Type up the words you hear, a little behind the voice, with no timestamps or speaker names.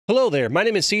Hello there, my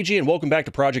name is CG and welcome back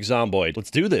to Project Zomboid. Let's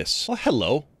do this. Oh,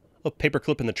 hello. A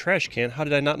paperclip in the trash can. How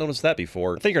did I not notice that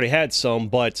before? I think I already had some,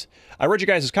 but I read your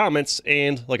guys' comments,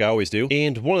 and like I always do,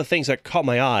 and one of the things that caught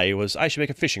my eye was I should make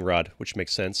a fishing rod, which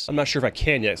makes sense. I'm not sure if I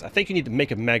can yet. I think you need to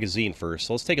make a magazine first,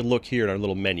 so let's take a look here at our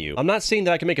little menu. I'm not saying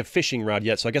that I can make a fishing rod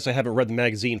yet, so I guess I haven't read the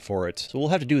magazine for it, so we'll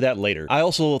have to do that later. I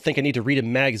also think I need to read a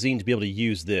magazine to be able to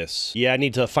use this. Yeah, I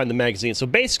need to find the magazine. So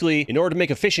basically, in order to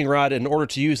make a fishing rod, in order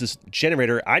to use this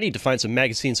generator, I need to find some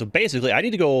magazines. So basically, I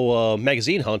need to go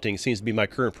magazine hunting, seems to be my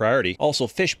current priority. Also,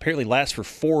 fish apparently lasts for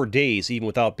 4 days even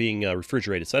without being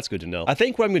refrigerated, so that's good to know. I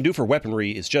think what I'm going to do for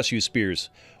weaponry is just use spears.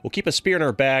 We'll keep a spear in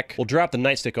our back, we'll drop the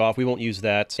nightstick off, we won't use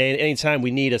that, and anytime we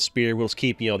need a spear, we'll just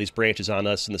keep, these branches on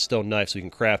us and the stone knife so we can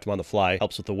craft them on the fly.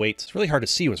 Helps with the weight. It's really hard to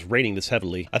see when it's raining this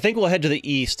heavily. I think we'll head to the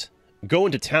east, go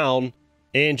into town,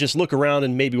 and just look around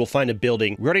and maybe we'll find a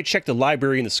building. We already checked the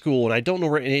library and the school, and I don't know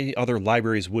where any other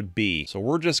libraries would be. So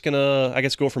we're just gonna, I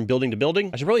guess, go from building to building.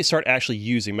 I should really start actually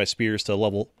using my spears to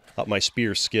level up my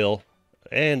spear skill.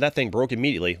 And that thing broke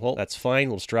immediately. Well, that's fine.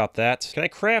 We'll just drop that. Can I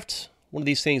craft one of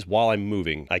these things while I'm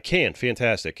moving? I can.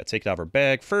 Fantastic. I take it out of our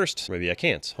bag first. Maybe I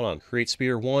can't. Hold on. Create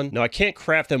spear 1. No, I can't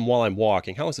craft them while I'm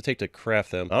walking. How long does it take to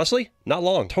craft them? Honestly, not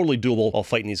long. Totally doable while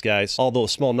fighting these guys. Although a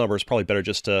small number is probably better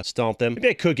just to stomp them. Maybe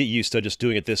I could get used to just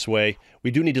doing it this way.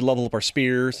 We do need to level up our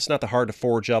spears. It's not that hard to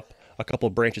forge up a couple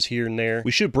of branches here and there.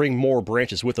 We should bring more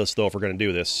branches with us, though, if we're going to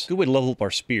do this. Good way to level up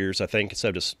our spears, I think,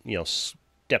 instead of just,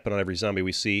 stepping on every zombie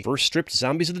we see. First stripped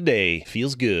zombies of the day.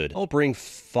 Feels good. I'll bring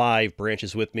 5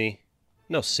 branches with me.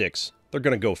 No, 6. They're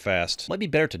gonna go fast. Might be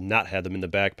better to not have them in the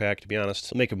backpack, to be honest.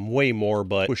 It'll make them way more,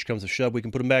 but push comes to shove, we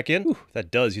can put them back in. Whew,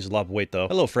 that does use a lot of weight, though.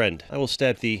 Hello, friend. I will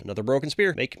stab thee. Another broken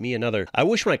spear? Make me another. I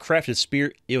wish when I crafted a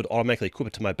spear, it would automatically equip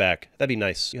it to my back. That'd be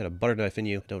nice. You had a butter knife in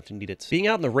you. I don't need it. Being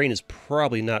out in the rain is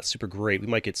probably not super great. We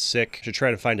might get sick. Should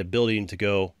try to find a building to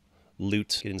go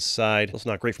loot, get inside. That's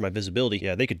not great for my visibility.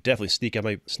 Yeah, they could definitely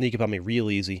sneak up on me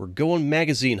real easy. We're going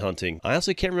magazine hunting. I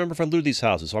honestly can't remember if I looted these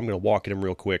houses, so I'm gonna walk in them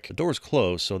real quick. The door's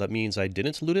closed, so that means I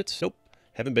didn't loot it. Nope.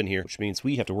 Haven't been here, which means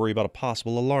we have to worry about a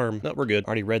possible alarm. No, we're good.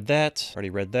 Already read that. Already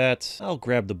read that. I'll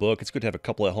grab the book. It's good to have a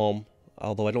couple at home,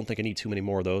 although I don't think I need too many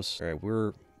more of those. All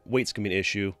right, weight's gonna be an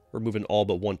issue. We're moving all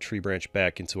but 1 tree branch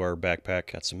back into our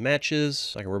backpack. Got some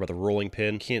matches. I can worry about the rolling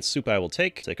pin. Canned soup I will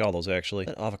take. Take all those, actually.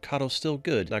 That avocado's still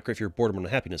good. Not great for your boredom and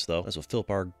unhappiness, though. This will fill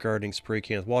up our gardening spray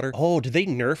can with water. Oh, did they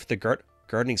nerf the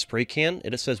gardening spray can?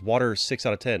 It says water 6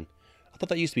 out of 10. I thought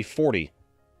that used to be 40.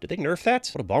 Did they nerf that?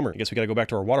 What a bummer. I guess we gotta go back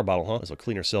to our water bottle, huh? Let's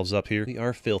clean ourselves up here. We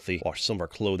are filthy. Wash some of our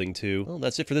clothing, too. Well,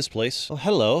 that's it for this place. Oh,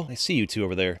 hello. I see you two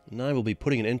over there. And I will be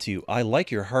putting an end to you. I like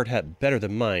your hard hat better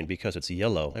than mine because it's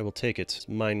yellow. I will take it. It's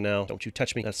mine now. Don't you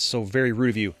touch me. That's so very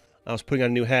rude of you. I was putting on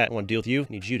a new hat. I want to deal with you.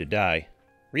 I need you to die.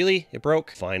 Really? It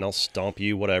broke? Fine, I'll stomp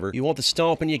you, whatever. You want the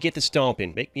stomping, you get the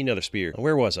stomping. Make me another spear.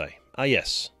 Where was I? Ah,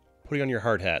 yes. Putting on your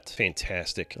hard hat.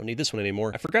 Fantastic. Don't need this one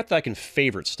anymore. I forgot that I can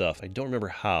favorite stuff. I don't remember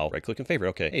how. Right click and favorite.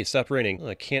 Okay. Hey, stop raining. Oh,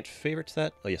 I can't favorite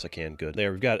that? Oh, yes, I can. Good.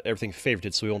 There, we've got everything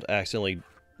favorited so we won't accidentally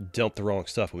dump the wrong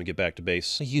stuff when we get back to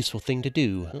base. A useful thing to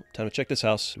do. Oh, time to check this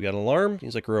house. We got an alarm.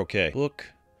 Seems like we're okay. Book.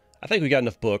 I think we got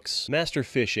enough books. Master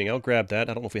fishing, I'll grab that.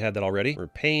 I don't know if we had that already. We're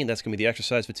pain, that's gonna be the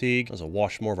exercise fatigue. Let's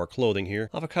wash more of our clothing here.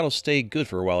 Avocados stay good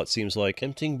for a while, it seems like.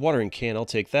 Emptying watering can, I'll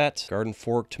take that. Garden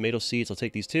fork, tomato seeds, I'll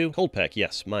take these too. Cold pack,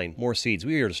 yes, mine. More seeds.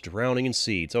 We are just drowning in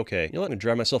seeds. Okay. You know what? I'm gonna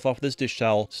dry myself off with this dish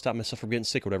towel. Stop myself from getting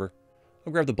sick or whatever.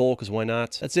 I'll grab the bowl, because why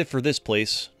not? That's it for this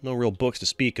place. No real books to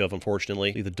speak of,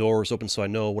 unfortunately. Leave the doors open so I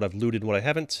know what I've looted and what I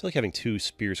haven't. I feel like having 2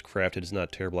 spears crafted is not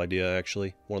a terrible idea,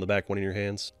 actually. One in the back, one in your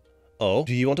hands. Oh,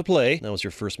 do you want to play? That was your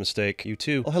first mistake. You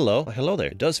too. Oh, hello. Oh, hello there.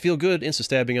 It does feel good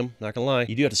insta-stabbing him, not gonna lie.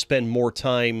 You do have to spend more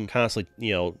time constantly,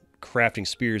 crafting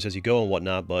spears as you go and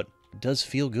whatnot, but it does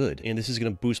feel good. And this is gonna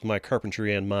boost my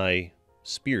carpentry and my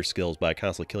spear skills by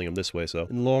constantly killing him this way, so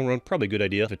in the long run, probably a good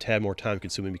idea. If a tad more time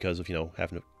consuming because of,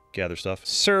 having to gather stuff.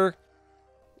 Sir,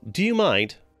 do you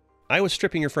mind? I was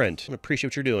stripping your friend. I appreciate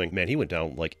what you're doing. Man, he went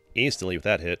down, instantly with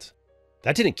that hit.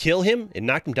 That didn't kill him? It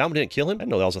knocked him down but didn't kill him? I didn't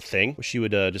know that was a thing. Wish you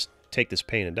would just take this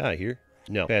pain and die here.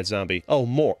 No. Bad zombie. Oh,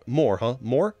 more, huh?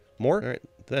 More? Alright,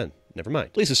 then. Never mind.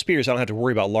 At least with spears, I don't have to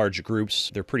worry about large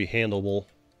groups. They're pretty handleable.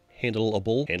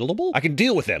 Handleable? I can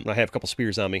deal with them when I have a couple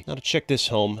spears on me. Now to check this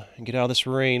home and get out of this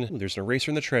rain. Ooh, there's an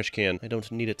eraser in the trash can. I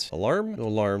don't need it. Alarm? No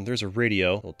alarm. There's a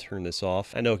radio. I'll turn this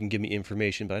off. I know it can give me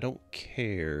information, but I don't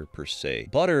care, per se.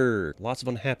 Butter! Lots of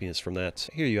unhappiness from that.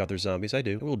 I hear you out there, zombies. I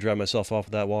do. I will dry myself off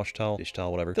with that wash towel, dish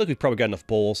towel, whatever. I feel like we've probably got enough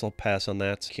bowls. I'll pass on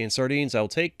that. Canned sardines I'll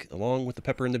take, along with the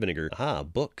pepper and the vinegar. Aha,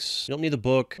 books. You don't need the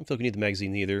book. I don't feel like you need the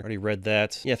magazine either. Already read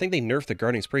that. Yeah, I think they nerfed the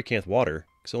gardening spray can with water,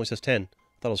 because it only says 10.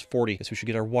 I thought it was 40. Guess we should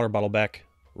get our water bottle back.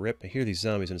 Rip. I hear these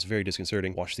zombies and it's very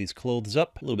disconcerting. Wash these clothes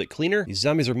up. A little bit cleaner. These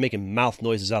zombies are making mouth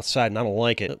noises outside and I don't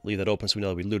like it. Leave that open so we know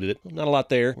that we looted it. Not a lot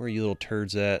there. Where are you little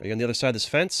turds at? Are you on the other side of this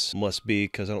fence? Must be,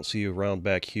 because I don't see you around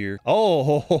back here. Oh,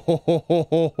 ho, ho, ho, ho, ho,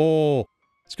 ho, ho.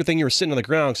 It's a good thing you were sitting on the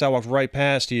ground because I walked right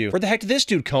past you. Where the heck did this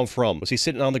dude come from? Was he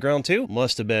sitting on the ground too?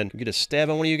 Must have been. Can we get a stab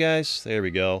on one of you guys? There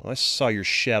we go. I saw your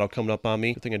shadow coming up on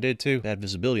me. Good thing I did too. Bad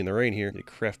visibility in the rain here. They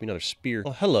craft me another spear.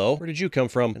 Oh, hello. Where did you come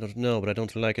from? I don't know, but I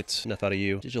don't like it. Enough out of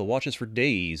you. Digital watches for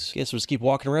days. Guess we'll just keep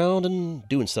walking around and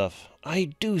doing stuff.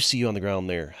 I do see you on the ground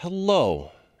there.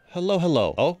 Hello. Hello,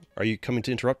 hello. Oh, are you coming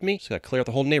to interrupt me? Just gotta clear out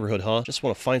the whole neighborhood, huh? Just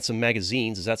want to find some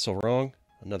magazines. Is that so wrong?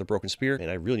 Another broken spear? And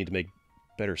I really need to make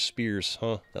better spears,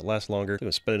 huh? That last longer. I'm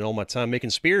gonna spend all my time making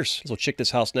spears. Guess we'll check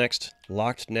this house next.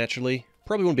 Locked, naturally.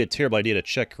 Probably wouldn't be a terrible idea to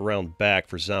check around back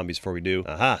for zombies before we do.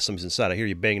 Aha, somebody's inside. I hear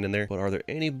you banging in there. But are there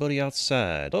anybody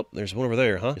outside? Oh, there's one over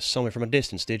there, huh? You saw me from a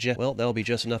distance, did you? Well, that'll be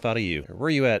just enough out of you. Where are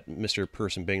you at, Mr.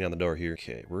 Person banging on the door here?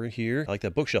 Okay, we're here. I like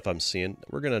that bookshelf I'm seeing.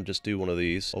 We're gonna just do one of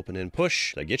these. Open and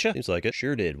push. Did I get you? Seems like it.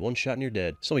 Sure did. One shot and you're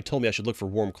dead. Somebody told me I should look for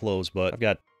warm clothes, but I've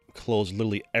got clothes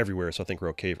literally everywhere, so I think we're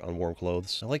okay on warm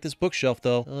clothes. I like this bookshelf,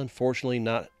 though. Unfortunately,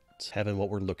 not having what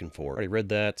we're looking for. Already read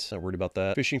that. Not worried about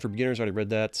that. Fishing for beginners. Already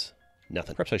read that.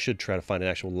 Nothing. Perhaps I should try to find an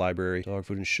actual library. Dog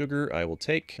food and sugar, I will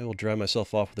take. I will dry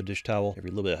myself off with a dish towel. Every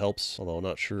little bit helps, although I'm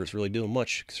not sure it's really doing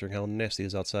much, considering how nasty it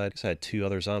is outside. Guess I had 2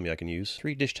 others on me I can use.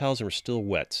 3 dish towels and we're still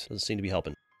wet. Doesn't seem to be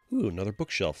helping. Ooh, another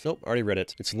bookshelf. Nope, already read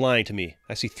it. It's lying to me.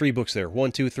 I see 3 books there.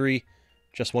 1, 2, 3.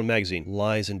 Just 1 magazine.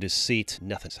 Lies and deceit.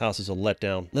 Nothing. This house is a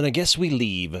letdown. Then I guess we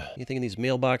leave. Anything in these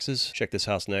mailboxes? Check this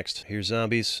house next. Here's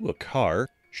zombies. Ooh, a car.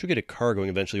 Should get a car going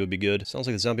eventually would be good. Sounds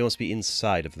like the zombie wants to be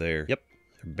inside of there. Yep.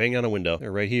 They're banging on a window.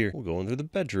 They're right here. We'll go in through the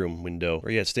bedroom window.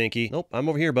 Where you at, Stinky? Nope, I'm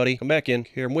over here, buddy. Come back in.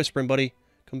 Hear him whispering, buddy.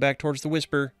 Come back towards the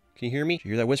whisper. Can you hear me? Did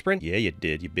you hear that whispering? Yeah, you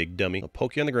did, you big dummy. I'll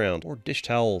poke you on the ground. Or dish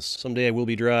towels. Someday I will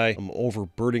be dry. I'm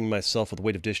overburdening myself with the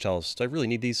weight of dish towels. Do I really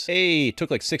need these? Hey, it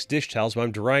took like 6 dish towels, but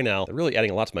I'm dry now. They're really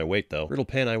adding a lot to my weight, though. Brittle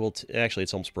pen, I will... Actually,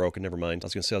 it's almost broken. Never mind. I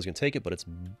was going to say I was going to take it, but it's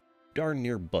darn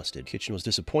near busted. Kitchen was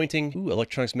disappointing. Ooh,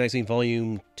 Electronics Magazine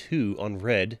Volume 2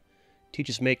 unread.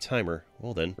 Teaches make timer.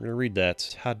 Well then, we're gonna read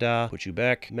that. Ta-da. Put you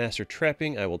back. Master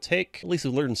trapping, I will take. At least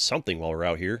we learned something while we're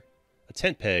out here. A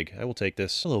tent peg. I will take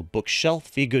this. Hello,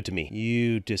 bookshelf. Be good to me.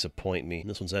 You disappoint me.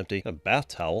 This one's empty. A bath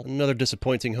towel. Another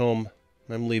disappointing home.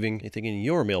 I'm leaving. Anything in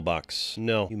your mailbox?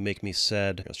 No. You make me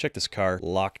sad. Let's check this car.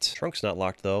 Locked. Trunk's not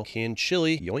locked, though. Canned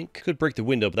chili. Yoink. Could break the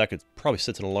window, but that could probably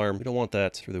set an alarm. We don't want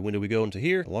that. Through the window we go into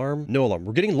here. Alarm. No alarm.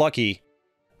 We're getting lucky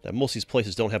that most of these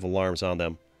places don't have alarms on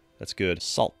them. That's good.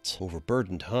 Salt.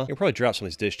 Overburdened, huh? You'll probably drop some of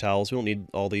these dish towels. We don't need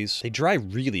all these. They dry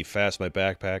really fast in my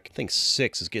backpack. I think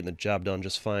 6 is getting the job done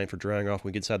just fine for drying off when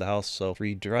we get inside the house. So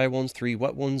 3 dry ones, 3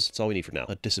 wet ones. That's all we need for now.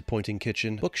 A disappointing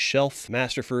kitchen. Bookshelf.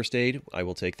 Master first aid. I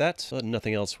will take that. But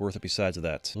nothing else worth it besides of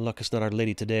that. Luck is not our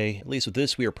lady today. At least with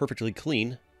this, we are perfectly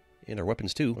clean. And our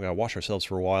weapons too. We gotta wash ourselves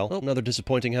for a while. Oh, another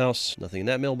disappointing house. Nothing in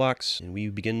that mailbox. And we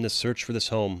begin the search for this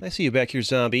home. I see you back here,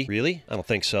 zombie. Really? I don't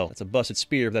think so. That's a busted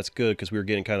spear, but that's good because we were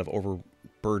getting kind of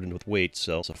overburdened with weight.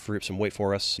 So free up some weight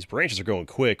for us. These branches are going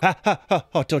quick. Ha ha ha!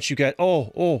 Oh, don't you guys?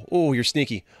 Oh, you're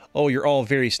sneaky. Oh, you're all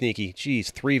very sneaky. Jeez,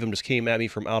 3 of them just came at me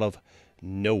from out of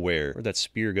nowhere. Where'd that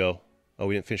spear go? Oh,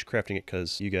 we didn't finish crafting it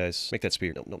because you guys make that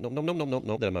spear. No.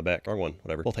 That on my back. Wrong one.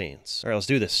 Whatever. Both hands. All right, let's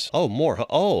do this. Oh, more. Huh?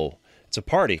 Oh. It's a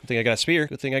party. Good thing I got a spear.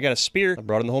 Good thing I got a spear. I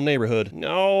brought in the whole neighborhood.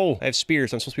 No! I have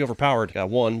spears. I'm supposed to be overpowered. Got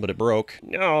 1, but it broke.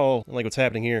 No! I don't like what's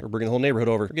happening here. We're bringing the whole neighborhood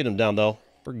over. We're getting them down, though.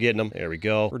 We're getting them. There we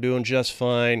go. We're doing just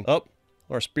fine. Oh!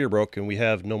 Our spear broke, and we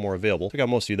have no more available. I got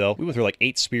most of you, though. We went through like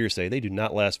 8 spears today. They do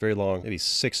not last very long. Maybe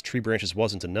 6 tree branches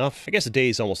wasn't enough. I guess the day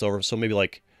is almost over, so maybe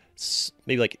like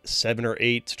 7 or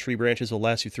 8 tree branches will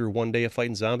last you through 1 day of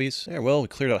fighting zombies. Yeah, well, we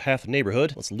cleared out half the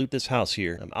neighborhood. Let's loot this house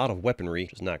here. I'm out of weaponry,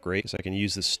 which is not great, because I can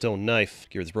use this stone knife.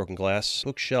 Get rid of this broken glass.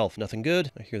 Bookshelf, nothing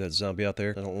good. I hear that zombie out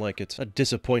there. I don't like it. A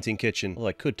disappointing kitchen. Well,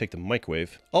 I could take the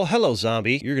microwave. Oh, hello,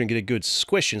 zombie. You're gonna get a good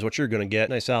squishing is what you're gonna get.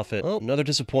 Nice outfit. Oh, another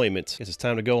disappointment. Guess it's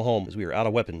time to go home, because we are out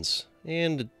of weapons.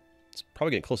 And it's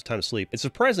probably getting close to time to sleep. It's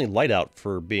surprisingly light out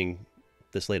for being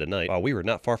this late at night. Wow, we were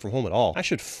not far from home at all. I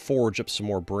should forge up some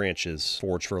more branches.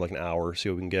 Forge for like an hour, see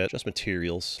what we can get. Just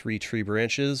materials. 3 tree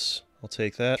branches. I'll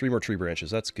take that. 3 more tree branches.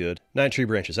 That's good. 9 tree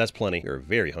branches. That's plenty. You're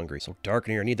very hungry. So dark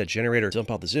in here. I need that generator to dump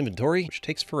out this inventory, which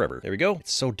takes forever. There we go.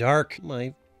 It's so dark.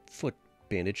 My foot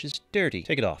bandage is dirty.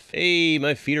 Take it off. Hey,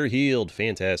 my feet are healed.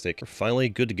 Fantastic. We're finally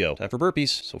good to go. Time for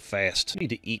burpees. So fast. I need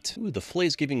to eat. Ooh, the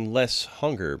flay's giving less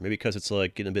hunger. Maybe because it's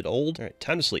like getting a bit old. All right,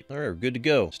 time to sleep. All right, we're good to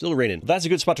go. Still raining. Well, that's a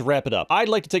good spot to wrap it up. I'd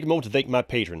like to take a moment to thank my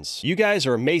patrons. You guys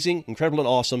are amazing, incredible, and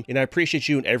awesome, and I appreciate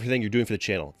you and everything you're doing for the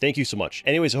channel. Thank you so much.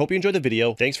 Anyways, I hope you enjoyed the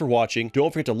video. Thanks for watching.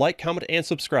 Don't forget to like, comment, and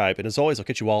subscribe. And as always, I'll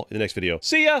catch you all in the next video.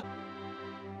 See ya!